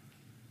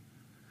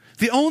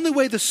 The only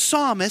way the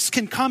psalmist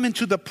can come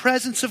into the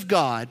presence of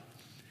God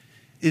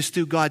is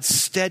through God's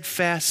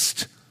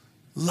steadfast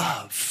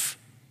love.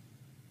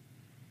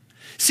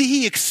 See,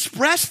 he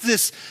expressed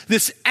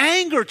this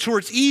anger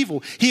towards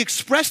evil. He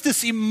expressed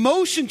this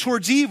emotion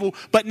towards evil,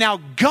 but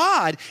now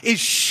God is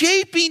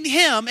shaping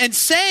him and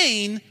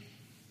saying,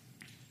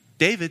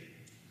 David,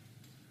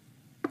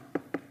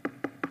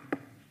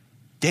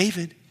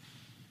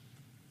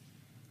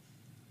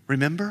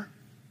 remember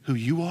who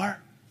you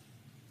are?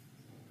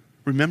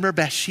 Remember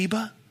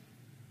Bathsheba?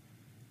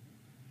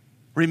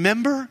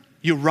 Remember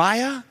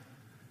Uriah,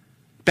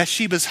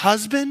 Bathsheba's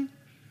husband,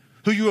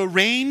 who you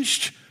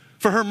arranged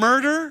for her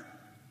murder,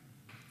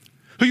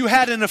 who you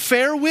had an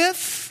affair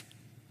with,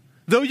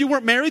 though you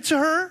weren't married to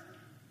her,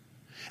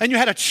 and you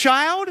had a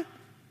child,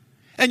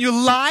 and you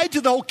lied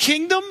to the whole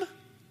kingdom,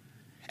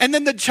 and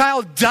then the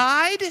child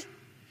died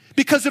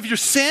because of your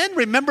sin.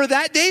 Remember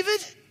that,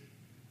 David?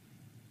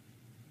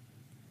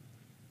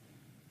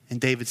 And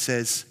David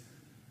says,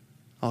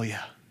 oh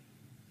yeah,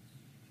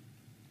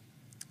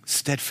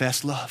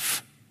 steadfast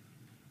love.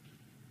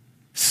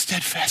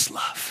 Steadfast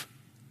love.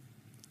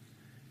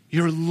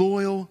 Your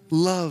loyal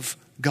love,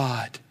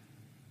 God.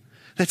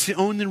 That's the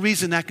only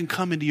reason I can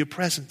come into your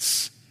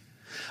presence.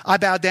 I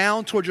bow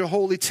down toward your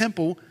holy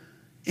temple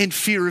in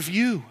fear of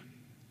you.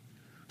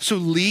 So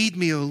lead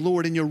me, O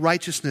Lord, in your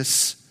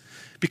righteousness.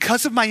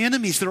 Because of my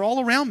enemies, they're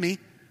all around me.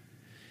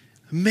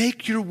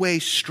 Make your way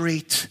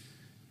straight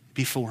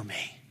before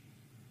me.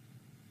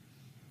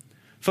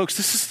 Folks,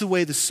 this is the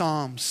way the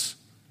Psalms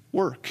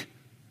work.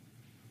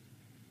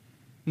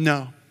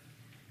 No,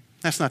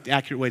 that's not the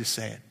accurate way to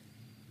say it.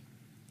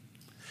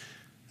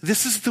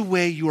 This is the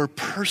way your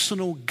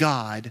personal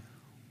God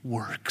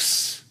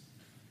works.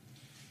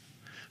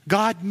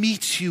 God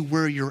meets you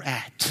where you're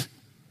at.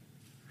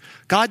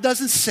 God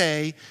doesn't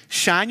say,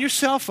 shine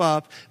yourself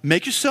up,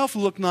 make yourself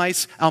look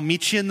nice, I'll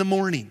meet you in the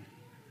morning.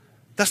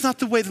 That's not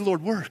the way the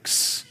Lord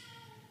works.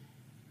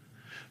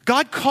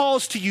 God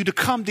calls to you to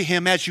come to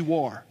him as you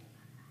are.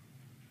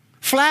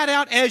 Flat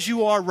out as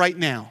you are right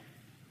now.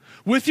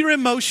 With your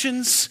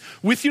emotions,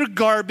 with your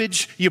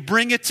garbage, you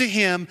bring it to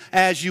him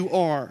as you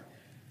are.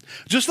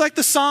 Just like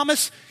the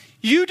psalmist,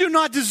 you do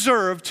not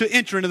deserve to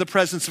enter into the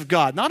presence of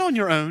God, not on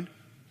your own.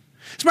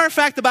 As a matter of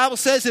fact, the Bible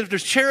says that if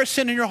there's cherished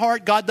sin in your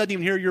heart, God doesn't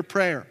even hear your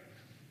prayer.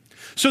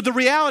 So the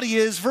reality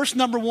is, verse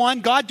number 1,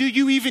 God, do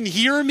you even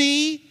hear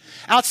me?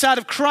 Outside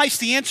of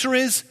Christ, the answer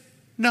is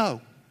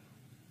no.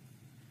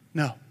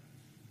 No.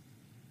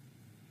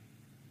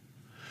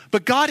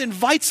 But God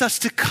invites us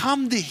to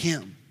come to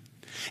him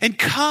and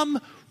come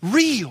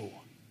real.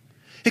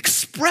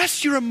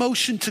 Express your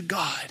emotion to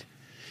God.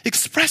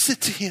 Express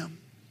it to him.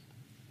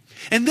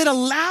 And then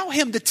allow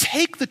him to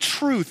take the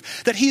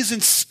truth that he has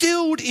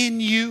instilled in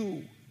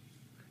you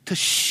to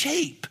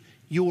shape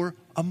your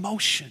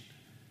emotion.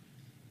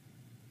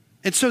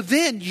 And so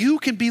then you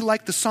can be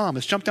like the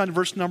psalmist. Jump down to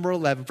verse number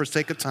 11 for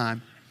sake of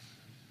time.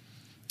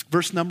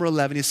 Verse number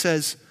 11, he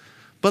says,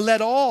 but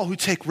let all who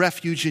take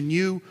refuge in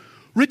you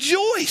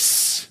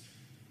rejoice.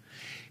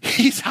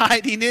 He's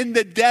hiding in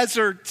the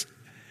desert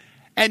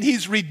and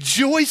he's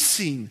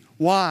rejoicing.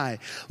 Why?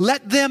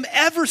 Let them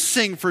ever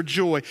sing for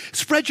joy.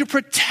 Spread your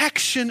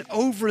protection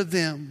over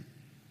them.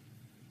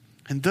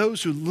 And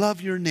those who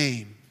love your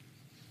name,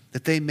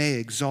 that they may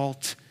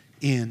exalt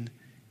in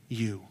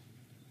you.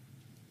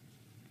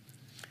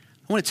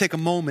 I want to take a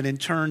moment and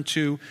turn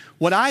to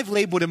what I've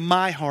labeled in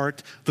my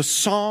heart the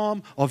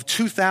Psalm of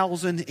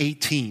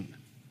 2018.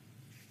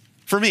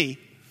 For me,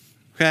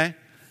 okay?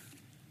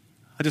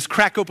 I just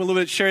crack open a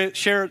little bit,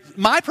 share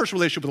my personal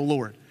relationship with the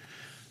Lord.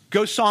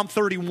 Go Psalm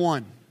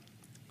 31.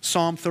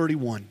 Psalm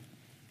 31.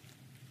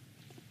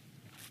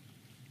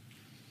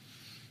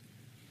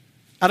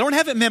 I don't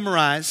have it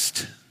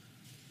memorized,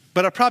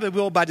 but I probably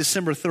will by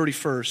December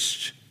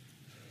 31st.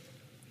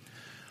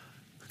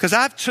 Because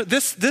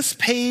this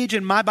page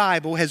in my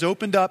Bible has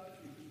opened up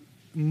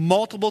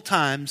multiple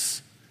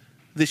times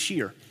this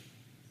year.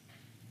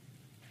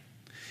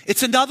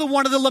 It's another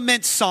one of the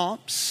lament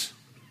psalms.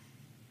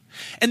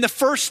 And the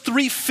first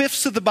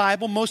 3/5 of the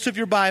Bible, most of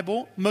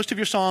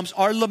your psalms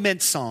are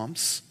lament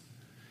psalms.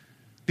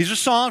 These are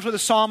psalms where the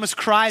psalmist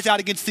cries out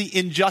against the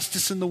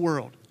injustice in the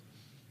world.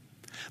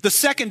 The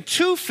second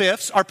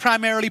 2/5 are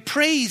primarily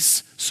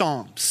praise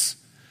psalms.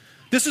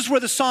 This is where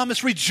the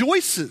psalmist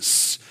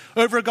rejoices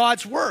over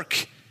God's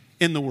work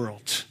in the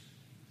world.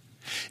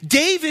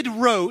 David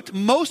wrote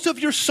most of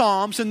your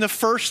psalms in the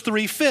first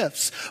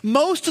 3/5.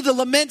 Most of the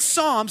lament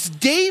psalms,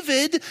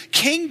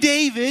 King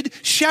David,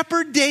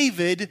 Shepherd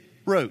David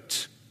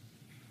wrote.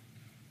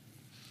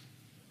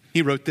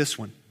 He wrote this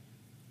one.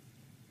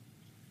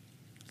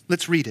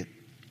 Let's read it.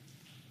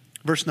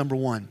 Verse number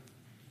 1.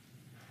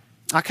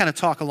 I kind of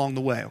talk along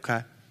the way,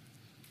 okay?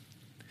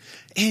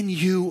 In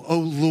you, O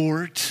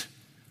Lord,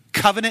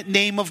 covenant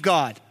name of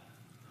God,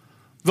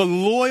 the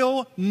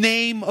loyal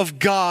name of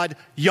God,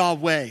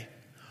 Yahweh,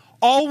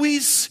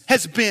 always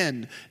has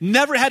been,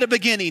 never had a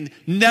beginning,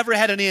 never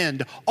had an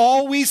end,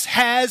 always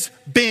has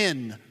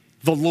been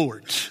the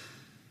Lord.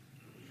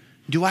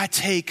 Do I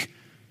take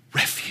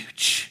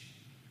refuge?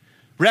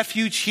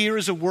 Refuge here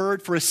is a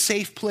word for a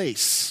safe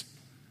place.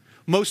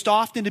 Most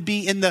often to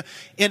be in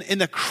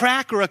the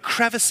crack or a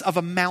crevice of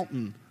a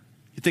mountain.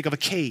 You think of a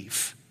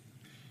cave.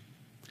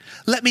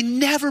 Let me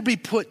never be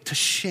put to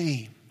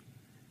shame.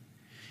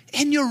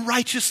 In your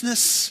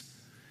righteousness,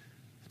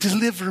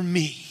 deliver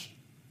me.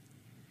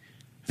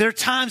 There are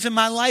times in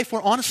my life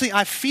where honestly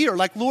I fear,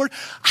 like, Lord,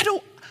 I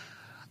don't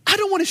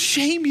want to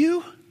shame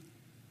you.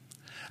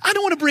 I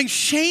don't want to bring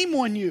shame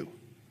on you.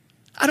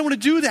 I don't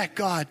want to do that,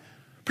 God.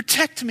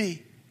 Protect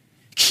me.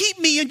 Keep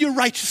me in your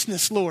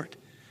righteousness, Lord.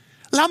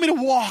 Allow me to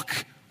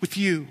walk with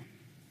you.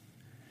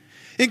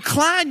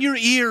 Incline your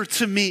ear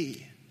to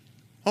me.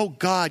 Oh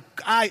God,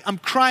 I'm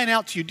crying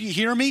out to you. Do you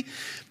hear me?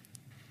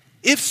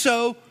 If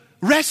so,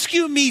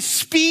 rescue me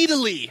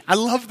speedily. I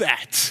love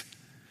that.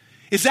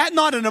 Is that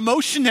not an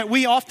emotion that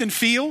we often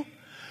feel?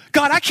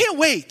 God, I can't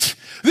wait.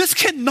 This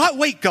cannot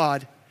wait,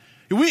 God.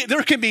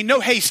 There can be no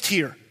haste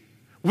here.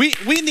 We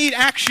need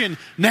action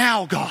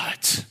now, God.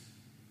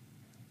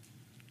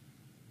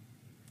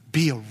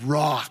 Be a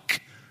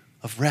rock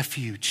of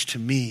refuge to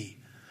me,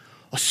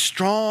 a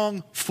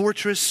strong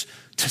fortress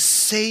to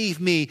save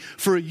me,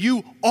 for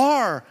you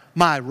are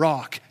my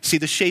rock. See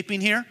the shaping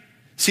here?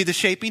 See the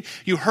shaping?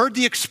 You heard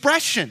the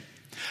expression.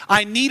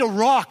 I need a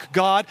rock,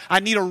 God.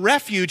 I need a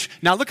refuge.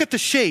 Now look at the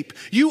shape.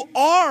 You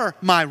are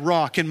my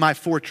rock and my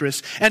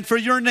fortress, and for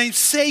your name's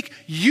sake,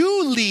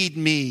 you lead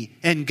me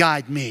and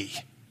guide me.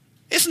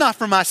 It's not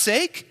for my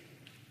sake.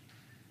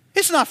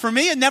 It's not for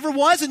me. It never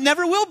was. It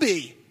never will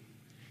be.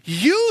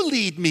 You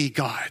lead me,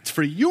 God,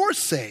 for your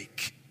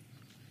sake.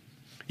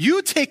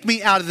 You take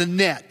me out of the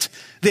net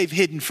they've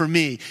hidden for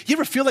me. You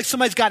ever feel like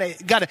somebody's got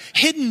a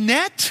hidden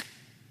net?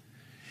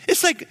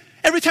 It's like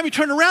every time you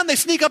turn around, they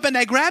sneak up and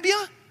they grab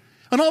you.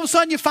 And all of a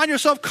sudden you find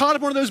yourself caught up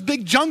in one of those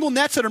big jungle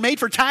nets that are made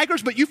for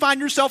tigers, but you find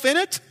yourself in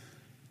it.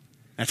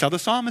 That's how the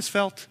psalmist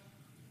felt.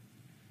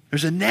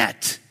 There's a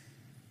net.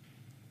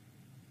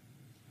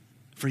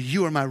 For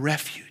you are my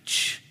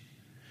refuge.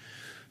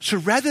 So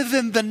rather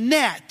than the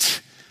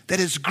net that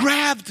has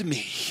grabbed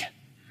me,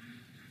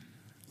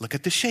 look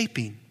at the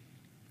shaping.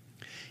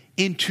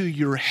 Into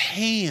your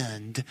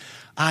hand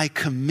I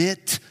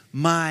commit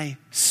my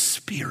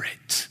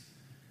spirit.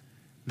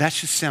 That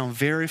should sound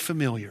very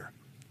familiar.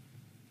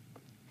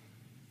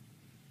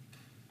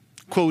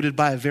 Quoted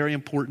by a very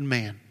important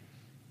man.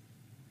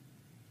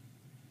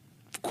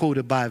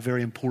 Quoted by a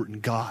very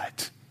important God.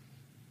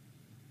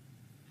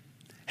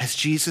 As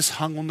Jesus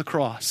hung on the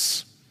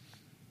cross,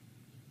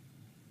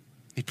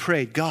 he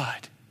prayed,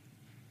 God,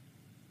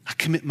 I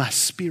commit my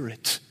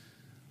spirit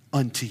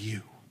unto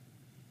you.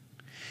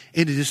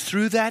 And it is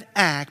through that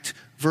act,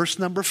 verse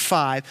number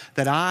 5,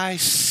 that I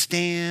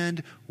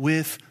stand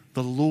with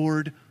the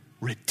Lord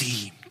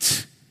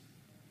redeemed.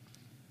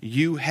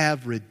 You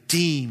have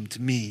redeemed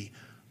me,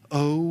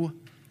 O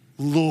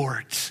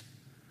Lord,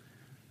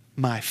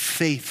 my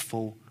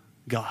faithful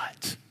God.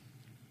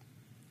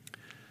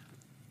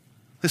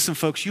 Listen,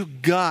 folks,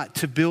 you've got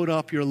to build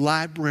up your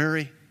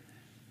library.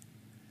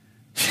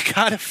 You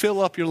got to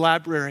fill up your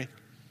library.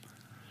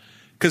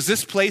 Because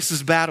this place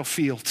is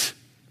battlefield.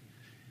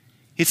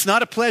 It's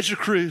not a pleasure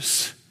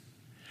cruise.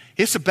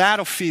 It's a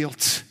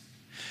battlefield.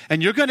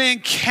 And you're going to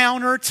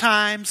encounter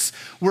times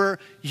where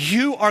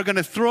you are going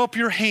to throw up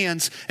your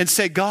hands and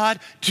say, God,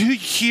 do you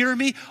hear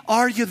me?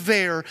 Are you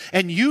there?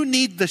 And you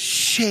need the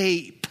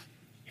shape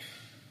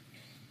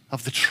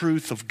of the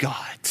truth of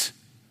God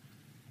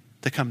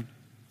to come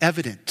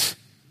evident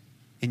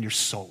in your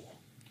soul.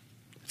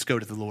 Let's go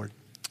to the Lord.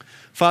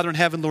 Father in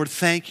heaven, Lord,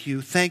 thank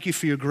you. Thank you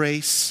for your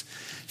grace.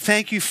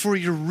 Thank you for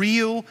your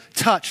real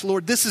touch.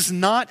 Lord, this is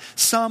not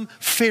some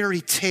fairy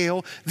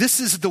tale.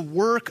 This is the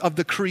work of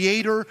the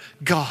Creator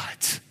God.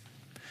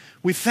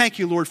 We thank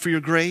you, Lord, for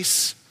your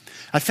grace.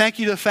 I thank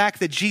you for the fact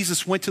that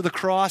Jesus went to the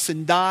cross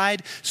and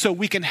died so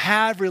we can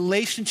have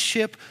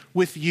relationship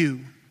with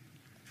you.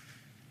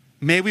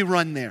 May we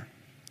run there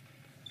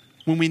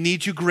when we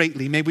need you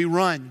greatly. May we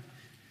run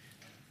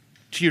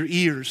to your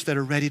ears that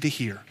are ready to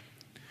hear.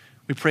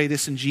 We pray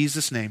this in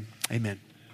Jesus' name. Amen.